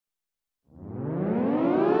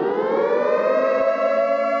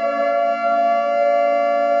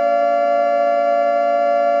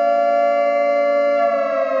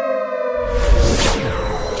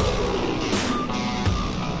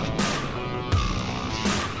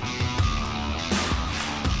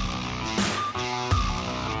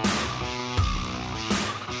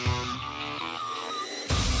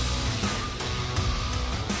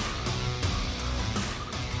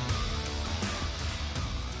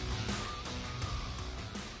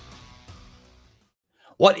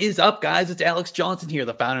What is up, guys? It's Alex Johnson here,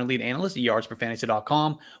 the founder and lead analyst at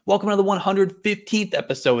yardsperfantasy.com. Welcome to the 115th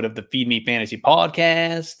episode of the Feed Me Fantasy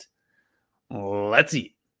Podcast. Let's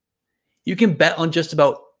eat. You can bet on just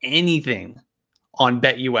about anything on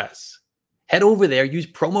BetUS. Head over there, use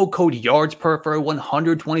promo code YARDSPER for a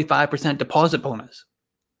 125% deposit bonus.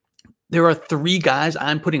 There are 3 guys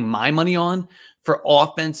I'm putting my money on for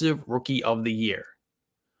Offensive Rookie of the Year.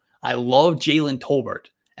 I love Jalen Tolbert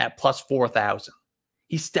at plus 4,000.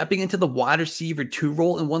 He's stepping into the wide receiver 2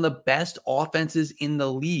 role in one of the best offenses in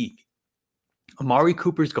the league. Amari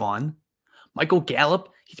Cooper's gone. Michael Gallup,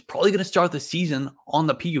 he's probably going to start the season on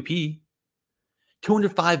the PUP.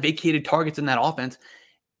 205 vacated targets in that offense.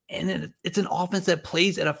 And it's an offense that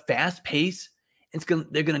plays at a fast pace.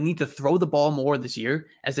 They're going to need to throw the ball more this year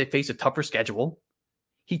as they face a tougher schedule.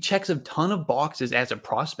 He checks a ton of boxes as a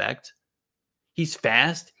prospect. He's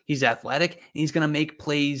fast, he's athletic, and he's going to make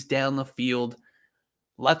plays down the field.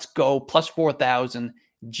 Let's go, plus 4,000,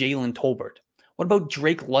 Jalen Tolbert. What about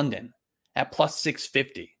Drake London at plus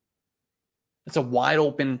 650? That's a wide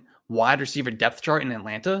open wide receiver depth chart in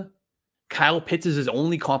Atlanta. Kyle Pitts is his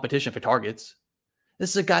only competition for targets.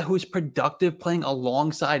 This is a guy who is productive playing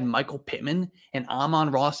alongside Michael Pittman and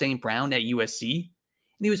Amon-Ra St. Brown at USC.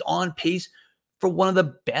 And he was on pace for one of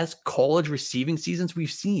the best college receiving seasons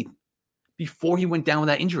we've seen before he went down with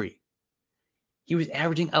that injury. He was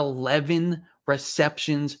averaging 11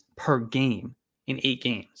 receptions per game in 8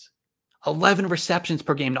 games. 11 receptions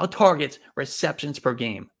per game, not targets, receptions per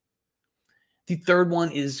game. The third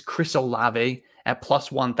one is Chris Olave at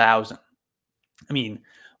plus 1,000. I mean,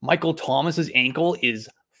 Michael Thomas's ankle is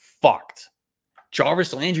fucked.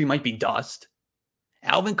 Jarvis Landry might be dust.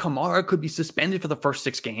 Alvin Kamara could be suspended for the first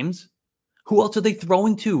 6 games. Who else are they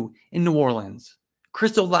throwing to in New Orleans?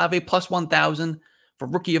 Chris Olave plus 1,000 for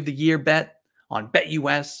Rookie of the Year bet on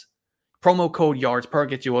BetUS. Promo code YARDSPER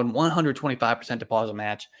gets you a 125% deposit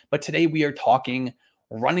match. But today we are talking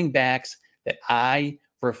running backs that I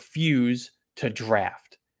refuse to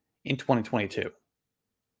draft in 2022.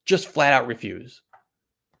 Just flat out refuse.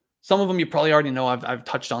 Some of them you probably already know. I've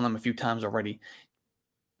touched on them a few times already.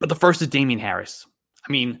 But the first is Damien Harris.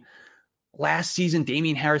 I mean, last season,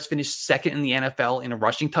 Damien Harris finished second in the NFL in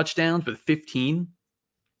rushing touchdowns with 15,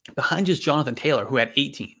 behind just Jonathan Taylor, who had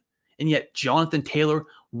 18. And yet Jonathan Taylor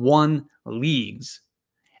won leagues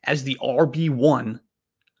as the RB1,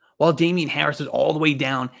 while Damien Harris is all the way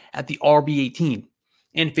down at the RB18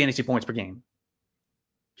 in fantasy points per game.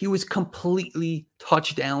 He was completely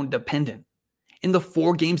touchdown dependent. In the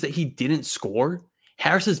 4 games that he didn't score,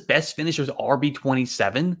 Harris's best finish was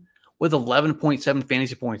RB27 with 11.7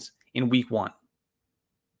 fantasy points in week 1.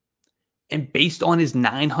 And based on his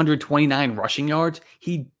 929 rushing yards,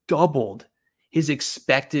 he doubled his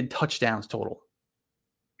expected touchdowns total.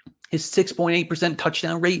 His 6.8%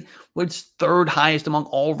 touchdown rate was 3rd highest among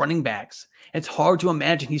all running backs. It's hard to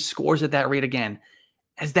imagine he scores at that rate again,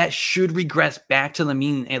 as that should regress back to the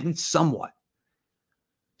mean at least somewhat.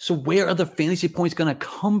 So where are the fantasy points going to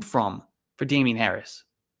come from for Damien Harris?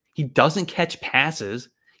 He doesn't catch passes.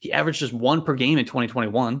 He averaged just 1 per game in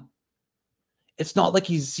 2021. It's not like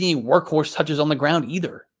he's seeing workhorse touches on the ground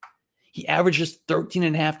either. He averages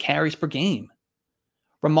 13.5 carries per game.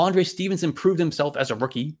 Ramondre Stevenson proved himself as a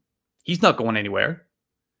rookie. He's not going anywhere.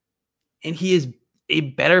 And he is a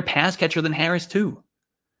better pass catcher than Harris too.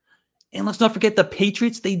 And let's not forget the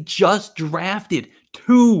Patriots, they just drafted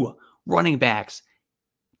 2 running backs,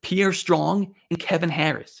 Pierre Strong and Kevin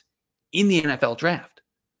Harris, in the NFL draft.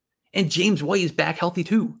 And James White is back healthy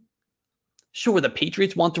too. Sure, the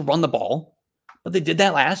Patriots want to run the ball, but they did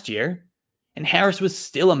that last year. And Harris was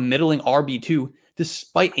still a middling RB2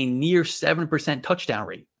 despite a near 7% touchdown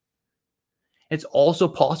rate. It's also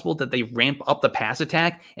possible that they ramp up the pass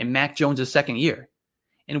attack in Mac Jones' second year,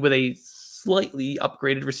 and with a slightly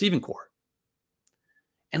upgraded receiving core.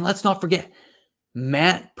 And let's not forget,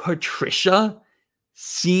 Matt Patricia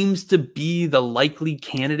seems to be the likely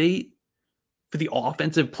candidate for the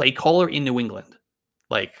offensive play caller in New England.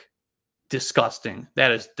 Like, disgusting.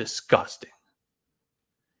 That is disgusting.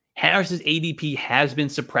 Harris's ADP has been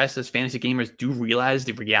suppressed as fantasy gamers do realize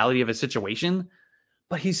the reality of his situation,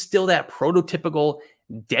 but he's still that prototypical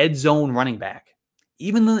dead zone running back.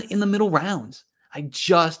 Even in the middle rounds, I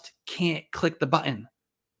just can't click the button.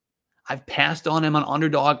 I've passed on him on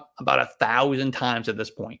Underdog about 1,000 times at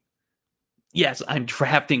this point. Yes, I'm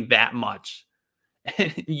drafting that much.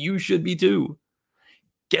 You should be too.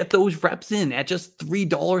 Get those reps in at just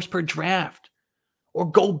 $3 per draft.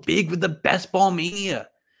 Or go big with the Best Ball Mania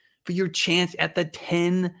for your chance at the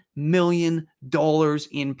 $10 million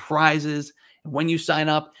in prizes And when you sign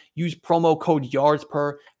up, use promo code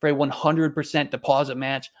YARDSPER for a 100% deposit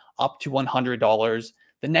match up to $100.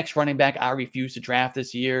 The next running back I refuse to draft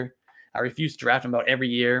this year, I refuse to draft him about every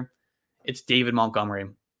year, it's David Montgomery.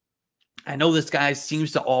 I know this guy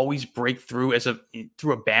seems to always break through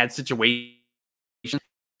through a bad situation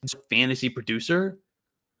as a fantasy producer.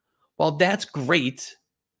 While that's great,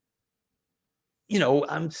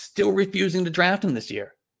 I'm still refusing to draft him this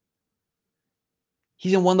year.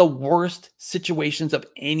 He's in one of the worst situations of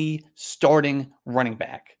any starting running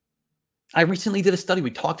back. I recently did a study.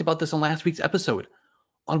 We talked about this on last week's episode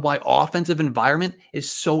on why offensive environment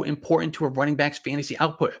is so important to a running back's fantasy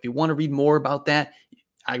output. If you want to read more about that,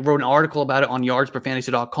 I wrote an article about it on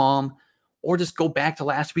yardsperfantasy.com, or just go back to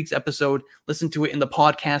last week's episode, listen to it in the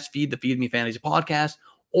podcast feed, the Feed Me Fantasy podcast,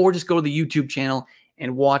 or just go to the YouTube channel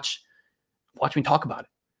and watch me talk about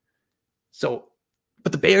it.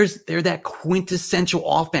 But the Bears, they're that quintessential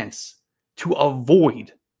offense to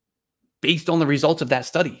avoid based on the results of that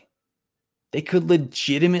study. They could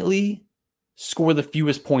legitimately score the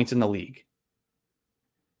fewest points in the league.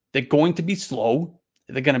 They're going to be slow.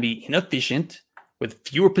 They're going to be inefficient with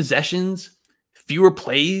fewer possessions, fewer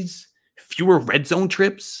plays, fewer red zone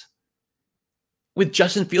trips. With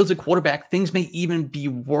Justin Fields at quarterback, things may even be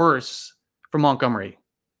worse for Montgomery.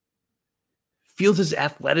 Fields'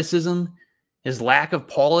 athleticism, his lack of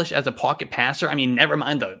polish as a pocket passer, I mean, never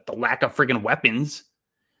mind the lack of friggin' weapons,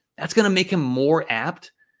 that's going to make him more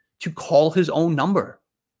apt to call his own number.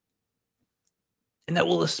 And that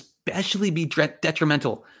will especially be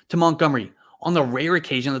detrimental to Montgomery on the rare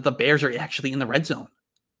occasion that the Bears are actually in the red zone.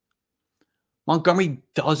 Montgomery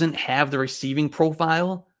doesn't have the receiving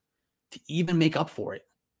profile to even make up for it,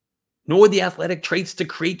 nor the athletic traits to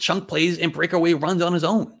create chunk plays and breakaway runs on his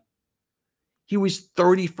own. He was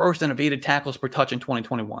 31st in evaded tackles per touch in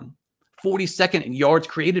 2021, 42nd in yards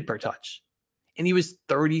created per touch, and he was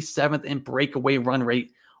 37th in breakaway run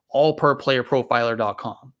rate, all per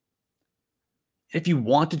playerprofiler.com. If you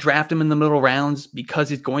want to draft him in the middle rounds because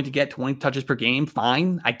he's going to get 20 touches per game,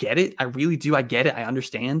 fine. I get it. I really do. I get it. I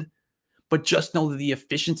understand. But just know that the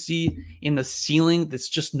efficiency in the ceiling, that's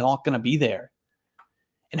just not going to be there.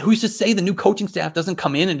 And who's to say the new coaching staff doesn't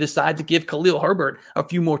come in and decide to give Khalil Herbert a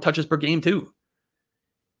few more touches per game too?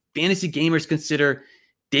 Fantasy gamers consider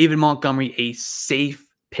David Montgomery a safe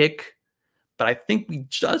pick, but I think we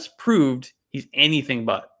just proved he's anything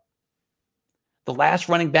but. The last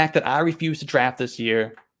running back that I refuse to draft this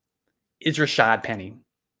year is Rashad Penny.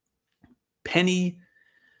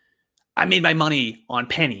 I made my money on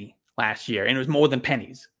Penny last year, and it was more than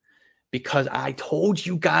pennies, because I told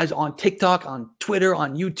you guys on TikTok, on Twitter,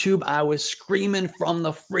 on YouTube, I was screaming from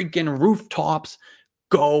the freaking rooftops,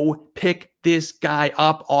 go pick this guy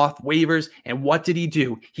up off waivers. And what did he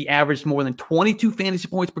do? He averaged more than 22 fantasy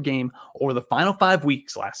points per game over the final 5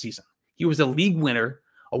 weeks last season. He was a league winner,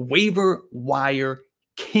 a waiver wire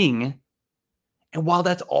king. And while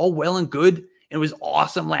that's all well and good, and it was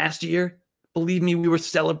awesome last year, believe me, we were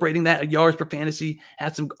celebrating that at Yards Per Fantasy,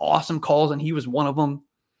 had some awesome calls, and he was one of them.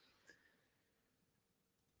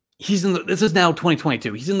 This is now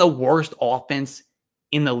 2022. He's in the worst offense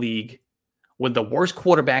in the league with the worst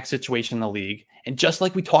quarterback situation in the league. And just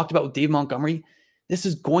like we talked about with Dave Montgomery, this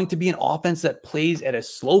is going to be an offense that plays at a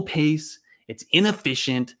slow pace. It's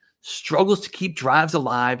inefficient, struggles to keep drives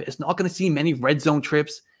alive. It's not going to see many red zone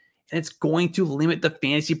trips, and it's going to limit the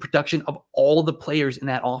fantasy production of all the players in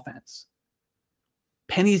that offense.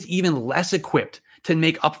 Penny is even less equipped to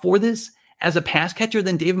make up for this as a pass catcher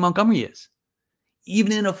than David Montgomery is.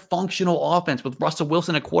 Even in a functional offense with Russell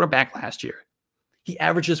Wilson at quarterback last year, he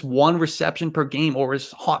averages 1 reception per game over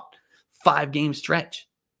his hot 5-game stretch.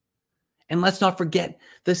 And let's not forget,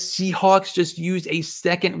 the Seahawks just used a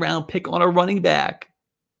 2nd-round pick on a running back.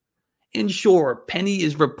 And sure, Penny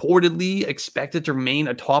is reportedly expected to remain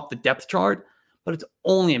atop the depth chart, but it's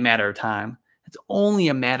only a matter of time. It's only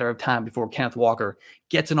a matter of time before Kenneth Walker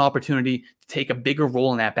gets an opportunity to take a bigger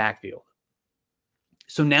role in that backfield.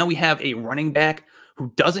 So now we have a running back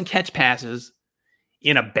who doesn't catch passes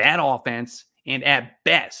in a bad offense, and at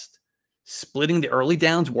best, splitting the early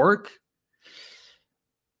downs work.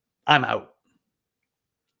 I'm out.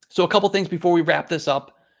 So a couple things before we wrap this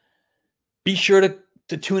up. Be sure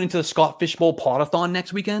to tune into the Scott Fishbowl Podathon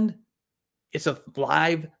next weekend. It's a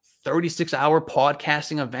live 36-hour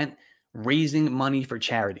podcasting event raising money for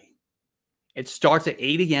charity. It starts at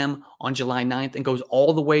 8 a.m. on July 9th and goes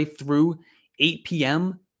all the way through 8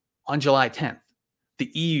 p.m. on July 10th,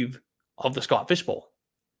 the eve of the Scott Fishbowl.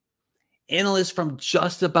 Analysts from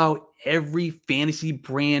just about every fantasy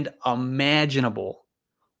brand imaginable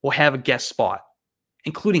will have a guest spot,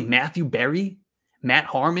 including Matthew Berry, Matt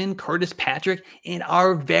Harmon, Curtis Patrick, and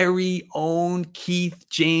our very own Keith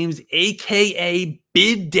James, aka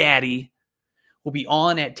Bid Daddy, will be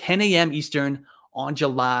on at 10 a.m. Eastern on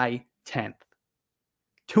July 10th.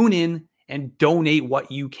 Tune in and donate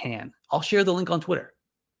what you can. I'll share the link on Twitter.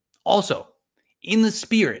 Also, in the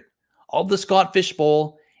spirit of the Scott Fish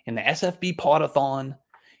Bowl and the SFB Podathon,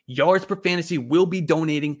 Yards Per Fantasy will be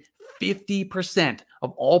donating 50%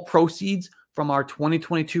 of all proceeds from our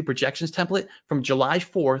 2022 projections template from July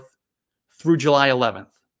 4th through July 11th.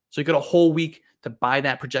 So you got a whole week to buy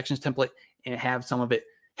that projections template and have some of it,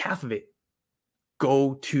 half of it,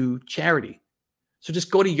 go to charity. So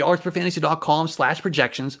just go to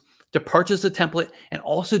yardsperfantasy.com/projections to purchase the template and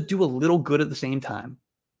also do a little good at the same time.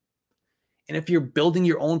 And if you're building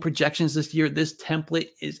your own projections this year, this template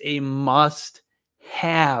is a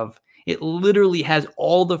must-have. It literally has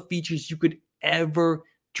all the features you could ever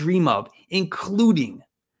dream of, including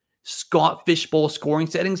Scott Fish Bowl scoring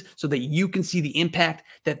settings so that you can see the impact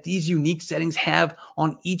that these unique settings have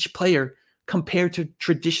on each player compared to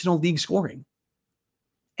traditional league scoring.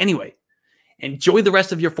 Anyway, enjoy the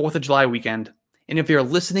rest of your 4th of July weekend. And if you're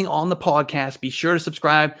listening on the podcast, be sure to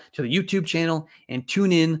subscribe to the YouTube channel and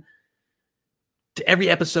tune in to every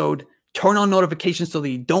episode. Turn on notifications so that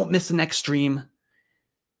you don't miss the next stream.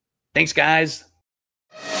 Thanks, guys.